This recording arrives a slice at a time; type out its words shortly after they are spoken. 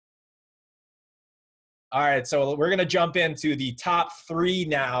All right, so we're going to jump into the top 3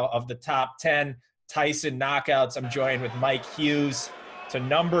 now of the top 10 TYSON knockouts. I'm joined with Mike Hughes to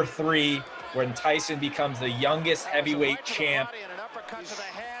number 3, when Tyson becomes the youngest heavyweight champ.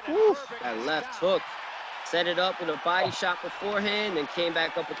 Woo, that left hook. Set it up with a body shot beforehand, and came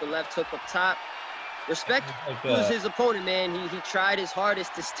back up with the left hook up top. Respect was his opponent, man. He tried his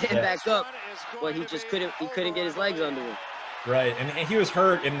hardest to stand back up, but he just couldn't get his legs under him. Right, and he was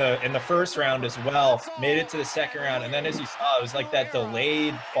hurt in the first round as well. Made it to the second round, and then as you saw, it was like that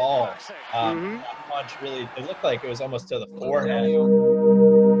delayed fall. That punch really, it looked like it was almost to the forehead.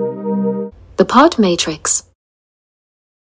 The Pod Matrix.